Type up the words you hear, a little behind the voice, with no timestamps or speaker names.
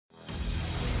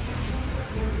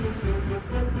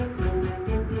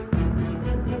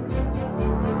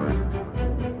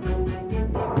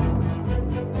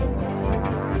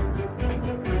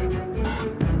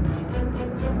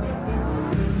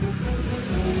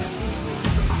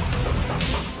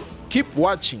Keep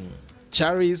watching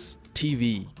Charis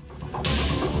TV.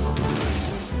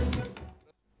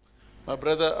 My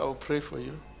brother, I'll pray for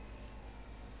you.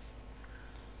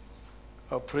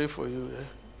 I'll pray for you. Yeah?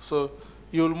 So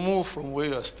you'll move from where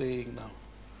you are staying now.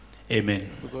 Amen.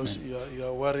 Because you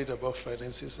are worried about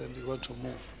finances and you want to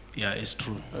move. Yeah, it's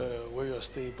true. Where you are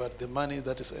staying, but the money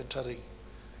that is entering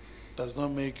does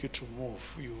not make you to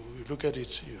move. You look at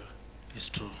it, it's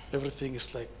true. Everything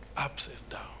is like ups and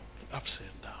down, ups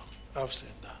and down, ups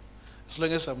and down. As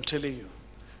long as I'm telling you,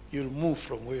 you'll move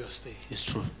from where you're staying. It's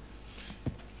true.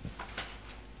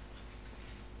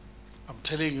 I'm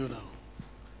telling you now,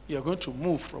 you're going to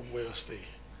move from where you're staying.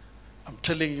 I'm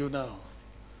telling you now,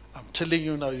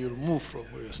 you'll move from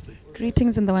where you're staying.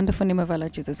 Greetings in the wonderful name of our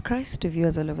Lord Jesus Christ to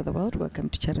viewers all over the world. Welcome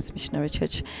to Charis Missionary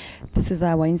Church. This is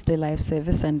our Wednesday live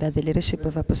service under the leadership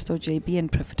of Apostle JB and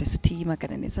Prophetess JB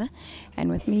Makananisa. And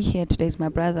with me here today is my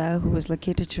brother who was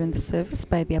located during the service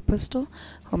by the Apostle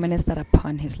who ministered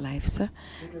upon his life. Sir,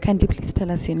 can you please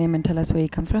tell us your name and tell us where you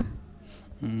come from?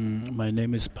 My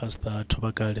name is Pastor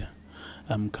Tobakale.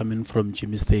 I'm coming from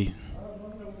Jimmy's Day.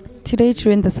 Today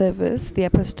during the service, the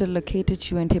Apostle located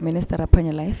you and he ministered upon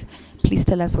your life. Please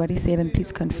tell us what he said and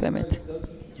please confirm it.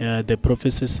 Yeah, the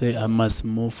prophecy say I must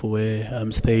move where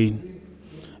I'm staying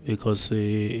because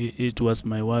it was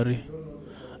my worry.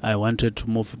 I wanted to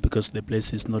move because the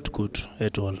place is not good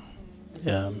at all.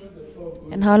 Yeah.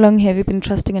 And how long have you been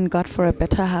trusting in God for a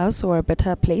better house or a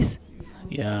better place?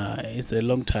 Yeah, it's a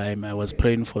long time. I was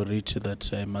praying for it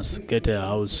that I must get a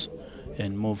house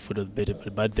and move for the better,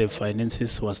 but the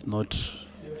finances was not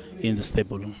in the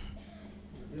stable.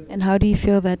 And how do you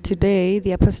feel that today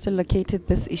the Apostle located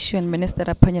this issue and ministered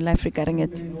upon your life regarding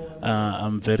it?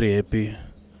 I'm very happy.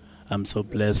 I'm so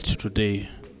blessed today.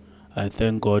 I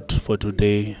thank God for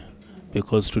today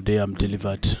because today I'm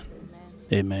delivered.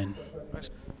 Amen.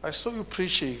 I saw you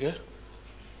preaching, eh?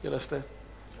 You understand?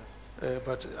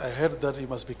 But I heard that you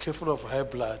must be careful of high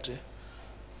blood. Eh?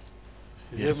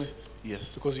 You hear me?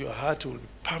 Yes. Because your heart will be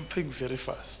pumping very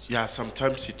fast. Yeah,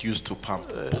 sometimes it used to pump.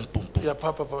 Boom, boom, boom. Yeah,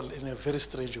 pump in a very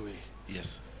strange way.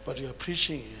 Yes. But you are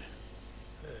preaching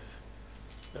here.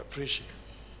 You are preaching.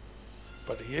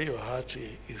 But here your heart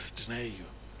is denying you.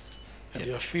 And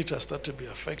your feet are starting to be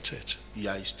affected.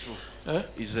 Yeah, it's true. Eh?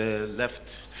 It's a left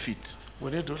feet.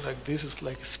 When you do like this, it's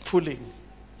like it's pulling.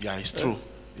 Yeah, it's true.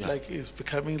 Yeah. Like it's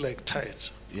becoming like tight.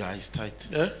 Yeah, it's tight.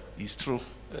 Yeah? It's true.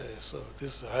 So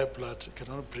this high blood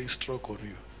cannot bring stroke on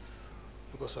you.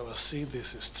 Because I was seeing this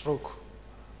stroke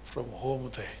from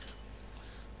home there.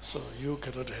 So you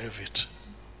cannot have it.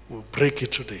 We'll break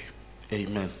it today.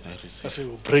 Amen. I receive. I say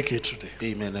we'll break it today.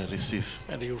 Amen. I receive.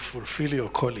 And you'll fulfill your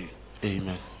calling.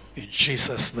 Amen. In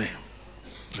Jesus' name.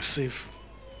 Receive.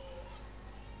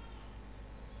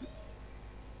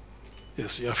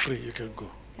 Yes, you are free. You can go.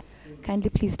 Kindly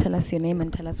please tell us your name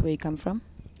and tell us where you come from.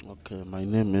 Okay, my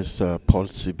name is Paul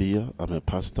Sibia. I'm a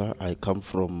pastor. I come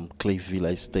from Clayville.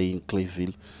 I stay in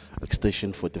Clayville,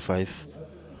 Extension 45.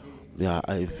 Yeah,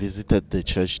 I visited the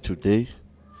church today.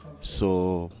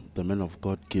 So the man of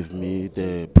God gave me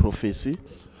the prophecy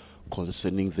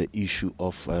concerning the issue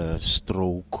of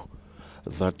stroke,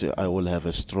 that I will have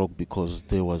a stroke because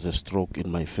there was a stroke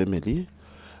in my family.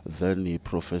 Then he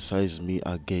prophesied me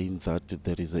again that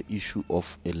there is an issue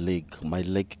of a leg. My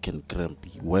leg can cramp.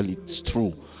 Well, it's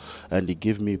true. And he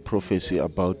gave me prophecy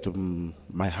about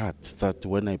my heart, that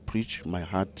when I preach, my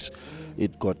heart,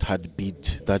 it got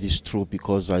heartbeat. That is true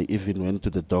because I even went to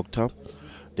the doctor.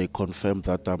 They confirmed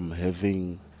that I'm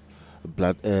having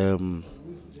blood,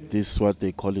 this is what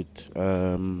they call it,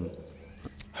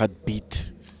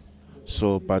 heartbeat.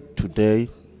 So, but today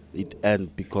it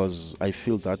ends because I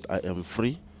feel that I am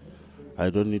free. I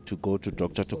don't need to go to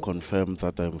doctor to confirm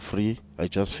that I'm free. I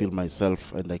just feel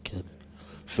myself and I can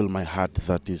feel my heart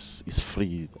that is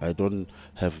free. I don't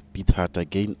have beat heart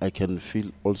again. I can feel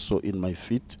also in my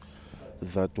feet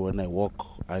that when I walk,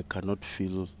 I cannot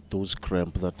feel those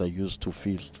cramps that I used to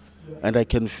feel. And I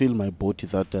can feel my body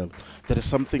that there is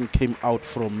something came out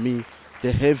from me.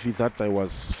 The heavy that I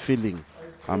was feeling,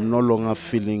 I'm no longer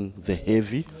feeling the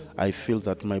heavy. I feel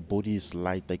that my body is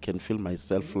light. I can feel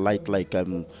myself light, like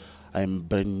I'm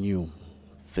brand new.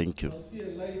 Thank you.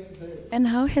 And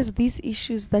how has these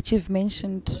issues that you've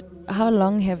mentioned, how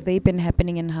long have they been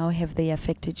happening and how have they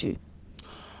affected you?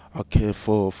 Okay,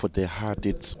 for the heart,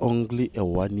 it's only a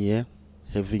 1 year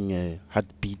having a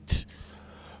heartbeat.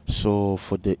 So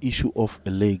for the issue of a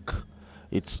leg,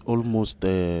 it's almost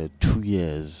 2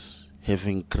 years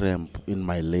having cramp in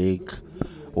my leg.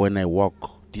 When I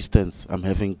walk distance, I'm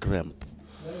having cramp.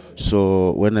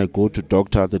 So when I go to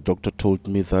doctor, the doctor told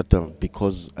me that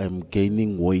because I'm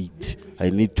gaining weight, I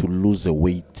need to lose a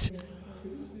weight.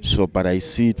 So, but I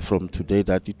see it from today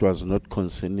that it was not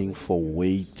concerning for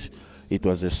weight. It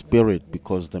was a spirit,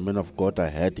 because the man of God,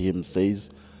 I heard him says,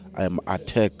 I am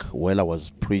attacked while I was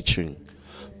preaching,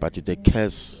 but the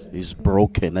curse is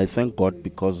broken. I thank God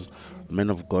because the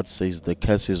man of God says the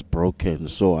curse is broken,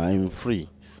 so I am free.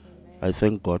 I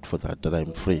thank God for that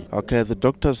I'm free. Okay, the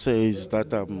doctor says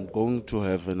that I'm going to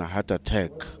have a heart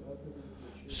attack,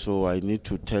 so I need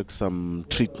to take some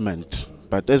treatment.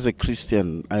 But as a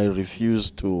Christian, I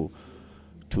refuse to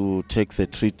take the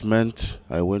treatment.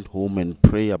 I went home and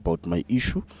pray about my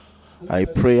issue. I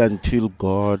pray until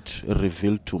God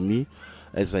revealed to me.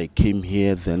 As I came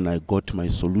here, then I got my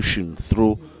solution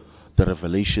through the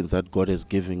revelation that God has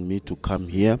given me to come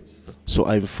here. So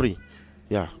I'm free.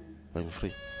 Yeah, I'm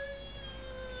free.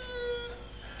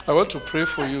 I want to pray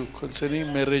for you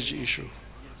concerning marriage issue.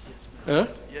 Yes,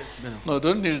 no,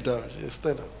 don't kneel down. Just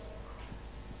stand up.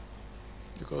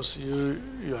 Because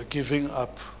you are giving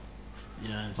up.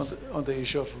 Yes. On the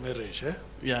issue of marriage.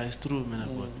 Yeah, it's true, man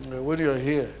of God. When you are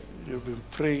here, you've been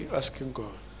praying, asking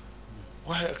God,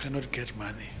 why I cannot get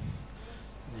money?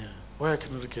 Yeah. Why I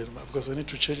cannot get money? Because I need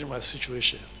to change my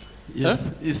situation. Yes,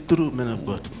 it's true, man of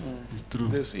God. It's true.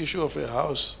 This issue of a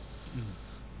house,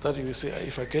 that you will say,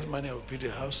 if I get money, I will build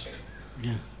a house.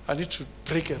 Yeah. I need to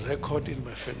break a record in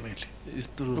my family. It's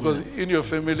true. Because in your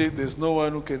family, there's no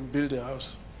one who can build a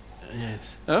house.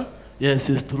 Yes. Huh? Yes,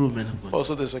 it's true, man of God.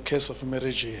 Also, there's a case of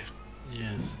marriage here.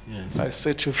 Yes, yes. I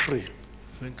set you free.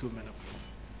 Thank you, man of God.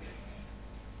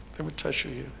 Let me touch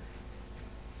you here.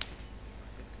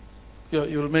 Yeah,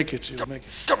 you'll make it. You'll make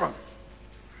it. Come on.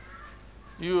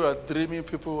 You are dreaming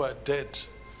people who are dead.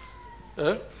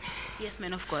 Huh? Yes,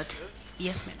 man of God.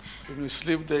 Yes, man. When you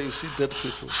sleep there, you see dead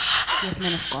people. Yes,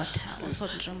 man of God. I also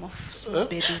dream of small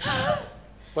babies.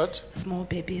 What? Small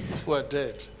babies. Who are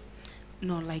dead?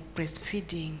 No, like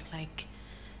breastfeeding, like.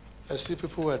 I see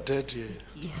people who are dead here.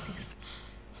 Yes, yes.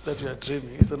 That you are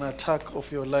dreaming. It's an attack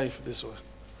of your life, this one.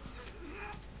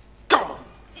 Come on.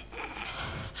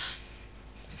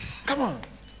 Come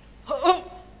on.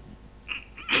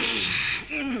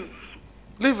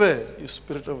 Leave her, you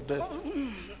spirit of death.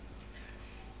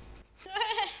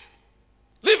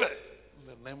 Leave her. In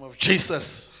the name of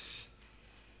Jesus.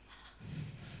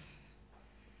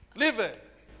 Leave her.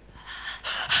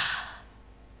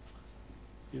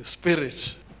 Your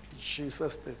spirit.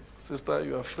 Jesus' name. Sister,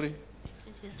 you are free.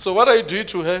 Yes. So what are you doing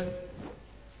to her?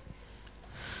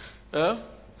 Huh?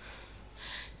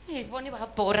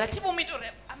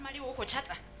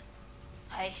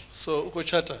 So,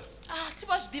 ukochata.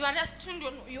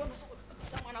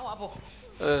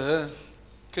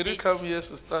 Can you come here,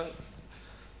 sister?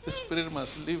 The spirit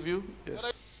must leave you.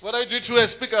 Yes. What are you doing to her?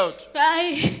 Speak out.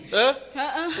 Aye. I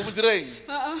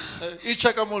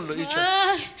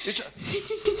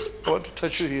want to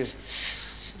touch you here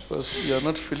because you are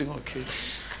not feeling okay.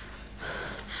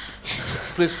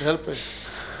 Please help her.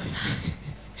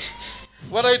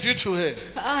 What are you doing to her?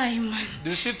 Aye, man.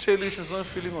 Did she tell you she's not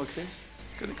feeling okay?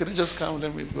 Can you just come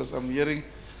with me because I'm hearing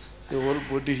the whole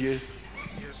body here.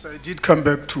 Yes, I did come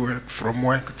back to work from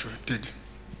work. Did.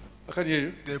 I can hear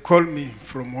you. They called me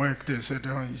from work. They said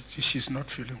she's not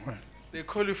feeling well. They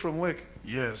call you from work?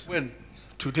 Yes. When?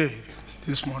 Today,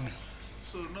 this morning.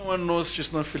 So no one knows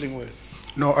she's not feeling well?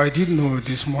 No, I did know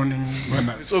this morning when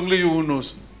It's only you who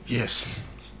knows? Yes.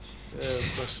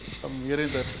 Because I'm hearing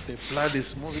that the blood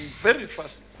is moving very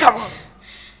fast. Come on!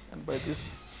 And by this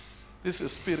is a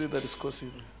spirit that is causing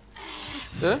it.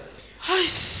 Yeah?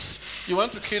 You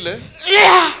want to kill her?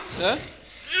 Yeah. Yeah?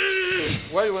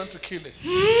 Why you want to kill her?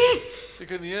 You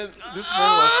can hear this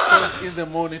man was called in the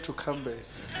morning to come back.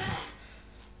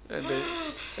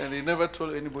 And he never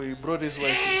told anybody. He brought his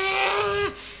wife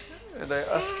in. And I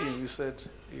asked him, he said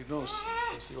he knows.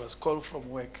 Because he was called from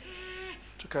work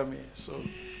to come here. So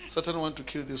Satan wants to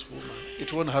kill this woman.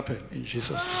 It won't happen in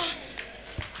Jesus' name.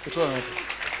 It won't happen.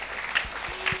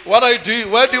 What are you doing?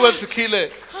 Why do you want to kill her?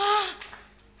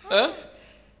 Huh?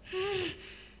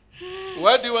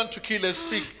 Why do you want to kill her?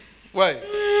 Speak. Why?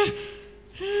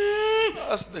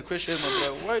 Ask the question, my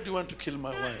brother. Why do you want to kill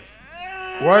my wife?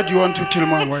 Why do you want to kill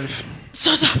my wife?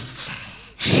 Shut up.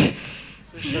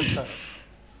 Say, shut up.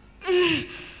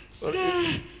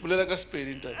 Bulela ka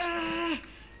Spedi ntate.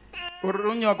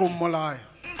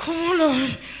 Come on.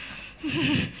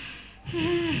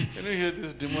 Can you hear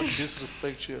this demon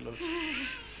disrespect you a lot?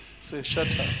 Say, shut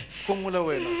up. Kumula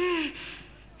wena.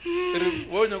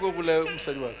 Why you go bula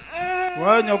msadi waka?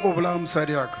 Why you go bula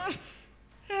msadi waka?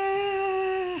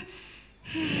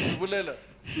 Bulela.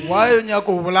 Why you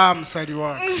go bula msadi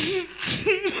waka?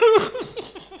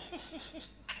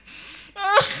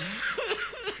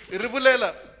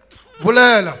 Ribulela.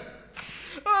 Bulela.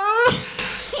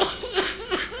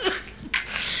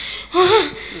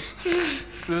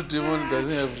 This demon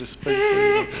doesn't have respect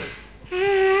for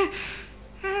you.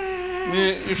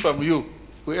 Me, if I'm you,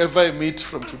 whoever I meet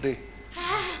from today,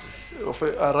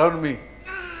 around me,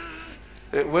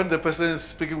 when the person is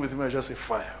speaking with me, I just say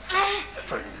fire, fire,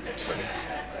 fire, fire.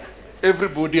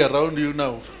 Everybody around you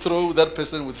now, throw that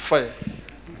person with fire.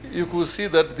 You could see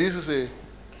that this is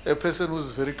a person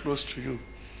who's very close to you,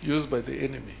 used by the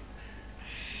enemy.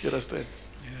 You understand?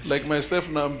 Yes. Like myself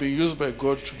now, I'm being used by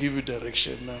God to give you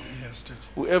direction now. Yes, Daddy.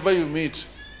 Whoever you meet,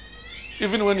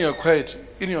 even when you are quiet,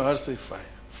 in your heart say fire,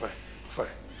 fire, fire,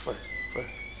 fire, fire.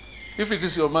 If it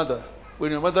is your mother,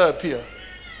 when your mother appear,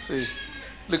 say,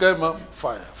 look at mom,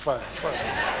 fire, fire,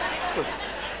 fire.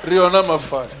 Riona ma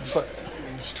fire, fire.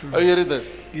 It's true. Are you hearing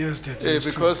that? Yes, Daddy. It's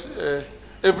Because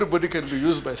everybody can be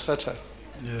used by Satan.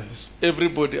 true. Yes.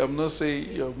 Everybody, I'm not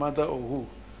saying your mother or who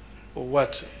or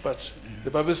what, but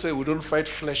the Bible says we don't fight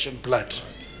flesh and blood.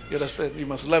 You understand? You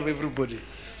must love everybody.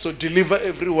 So deliver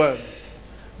everyone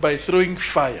by throwing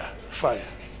fire, fire,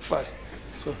 fire.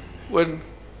 So when,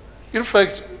 in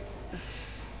fact,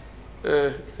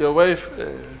 your wife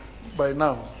by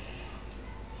now,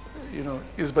 you know,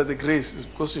 is by the grace, it's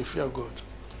because you fear God.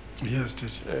 Yes,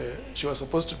 Daddy. She was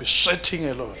supposed to be sweating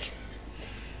a lot,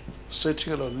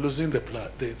 losing the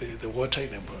blood, the water in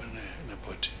her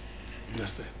body. You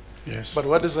understand? Yes. But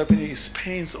what is happening is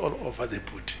pains all over the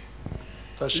body.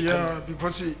 That she Yeah,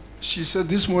 because she said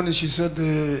this morning, she said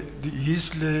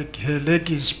his leg, her leg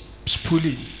is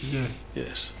pulling here.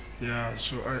 yes, Yeah,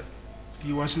 so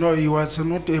he was not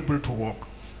able to walk.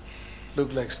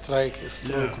 look like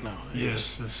stroke now.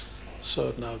 Yes, yes.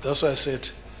 So now that's why I said,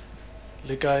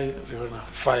 Likai, Riona,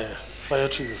 fire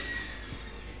to you.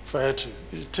 Fire to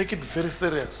you. You take it very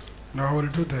serious. No, I will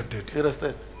do that, Daddy. You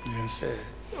understand? Yes.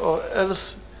 Or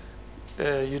else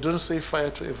you don't say fire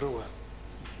to everyone.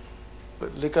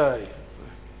 But Likai,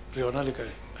 Riona Likai,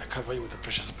 I cover you with the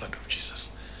precious blood of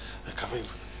Jesus. I cover you.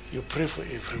 You pray for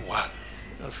everyone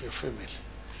of your family.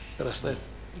 You understand?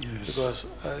 Yes.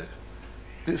 Because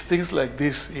these things like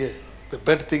this here, the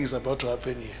bad thing is about to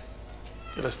happen here.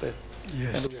 You understand?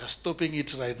 Yes. And we are stopping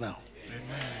it right now. Amen.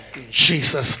 In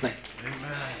Jesus' name.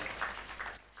 Amen.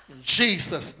 In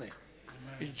Jesus' name.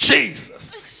 In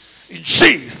Jesus. In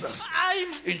Jesus.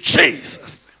 In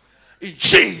Jesus. In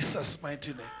Jesus'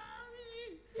 mighty name.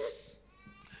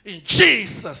 In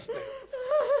Jesus' name.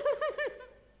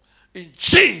 In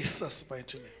Jesus'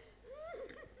 mighty name.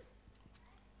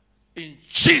 In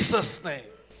Jesus' name.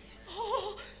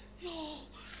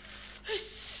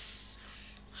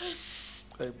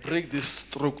 I break this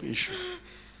stroke issue.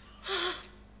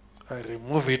 I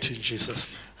remove it in Jesus'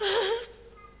 name.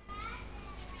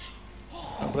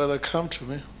 My brother, come to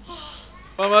me.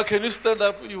 Mama, can you stand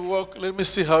up? You walk. Let me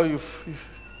see how you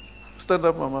stand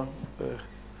up, Mama.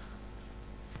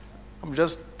 I'm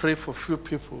just praying for a few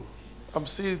people. I'm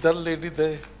seeing that lady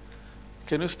there.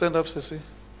 Can you stand up, Ceci?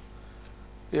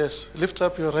 Yes. Lift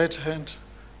up your right hand.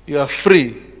 You are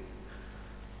free.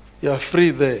 You are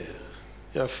free there.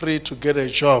 You are free to get a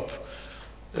job.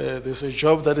 There's a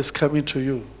job that is coming to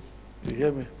you. You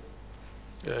hear me?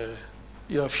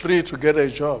 You are free to get a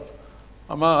job.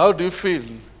 Mama, how do you feel?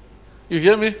 You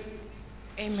hear me?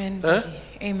 Amen, Daddy.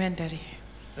 Amen, Daddy.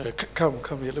 Come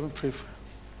here. Let me pray for you.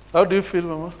 How do you feel,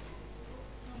 Mama?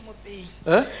 No more pain.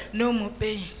 No more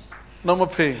pain. No more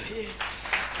pain. Yeah.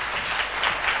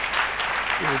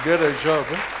 You will get a job.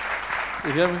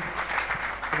 You hear me?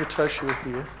 Let me touch you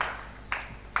here.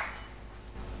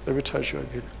 Let me touch you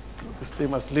again. This thing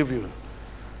must leave you.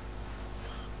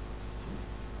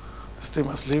 This thing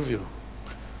must leave you.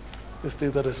 This thing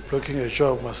that is blocking a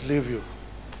job must leave you.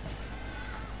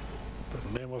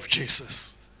 The name of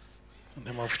Jesus.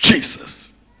 The name of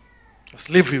Jesus. Must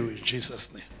leave you in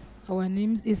Jesus' name. Our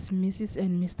names is Mrs.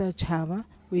 and Mr. Chava.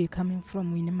 We're coming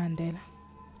from Winnie Mandela.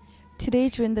 Today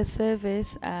during the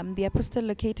service, the apostle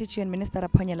located you and ministered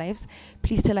upon your lives.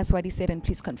 Please tell us what he said and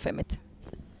please confirm it.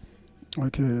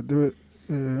 Okay, the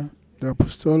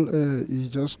apostle he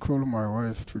just called my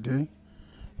wife today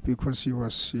because he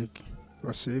was sick. He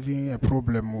was having a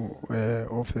problem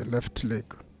of the left leg.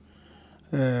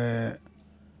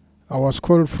 I was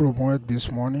called from work this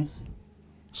morning,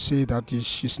 say that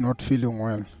she's not feeling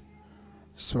well.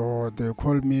 So they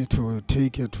called me to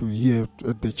take her to here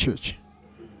at the church.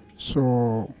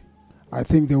 So I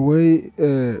think the way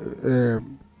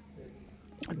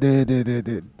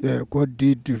God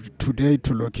did today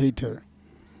to locate her,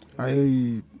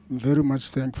 I'm very much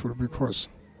thankful because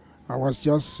I was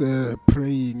just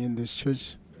praying in this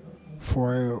church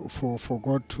for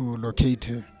God to locate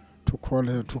her, to call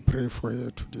her to pray for her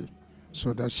today,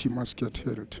 so that she must get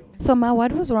healed. So, Ma,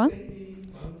 what was wrong?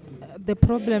 The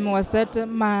problem was that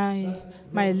my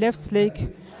left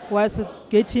leg was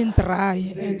getting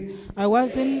dry and I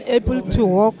wasn't able to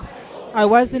walk. I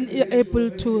wasn't able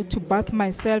to bath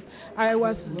myself. I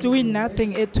was doing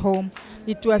nothing at home.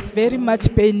 It was very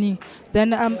much paining.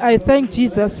 Then I thank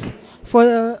Jesus for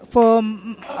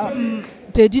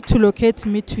Daddy to locate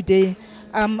me today.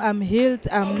 I'm healed.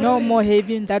 I'm no more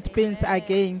having that pains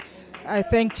again. I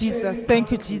thank Jesus.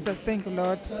 Thank you, Jesus. Thank you,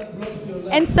 Lord.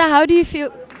 And sir, how do you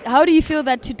feel? How do you feel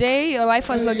that today your wife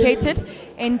was located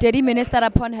and Daddy ministered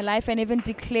upon her life and even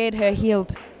declared her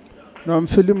healed? No, I'm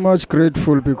feeling much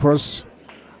grateful because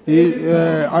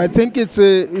I think it's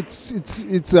a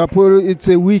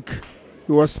week.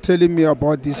 He was telling me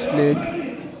about this leg,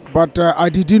 but I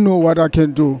didn't know what I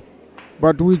can do.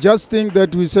 But we just think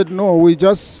that we said no. We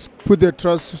just put the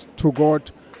trust to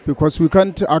God because we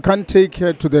can't. I can't take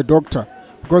her to the doctor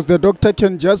because the doctor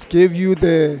can just give you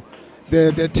the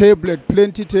tablet,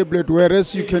 plenty tablet,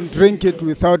 whereas you can drink it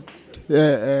without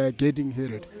getting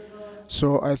healed.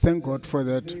 So I thank God for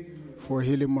that, for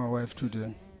healing my wife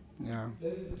today. Yeah.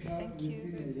 Thank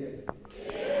you.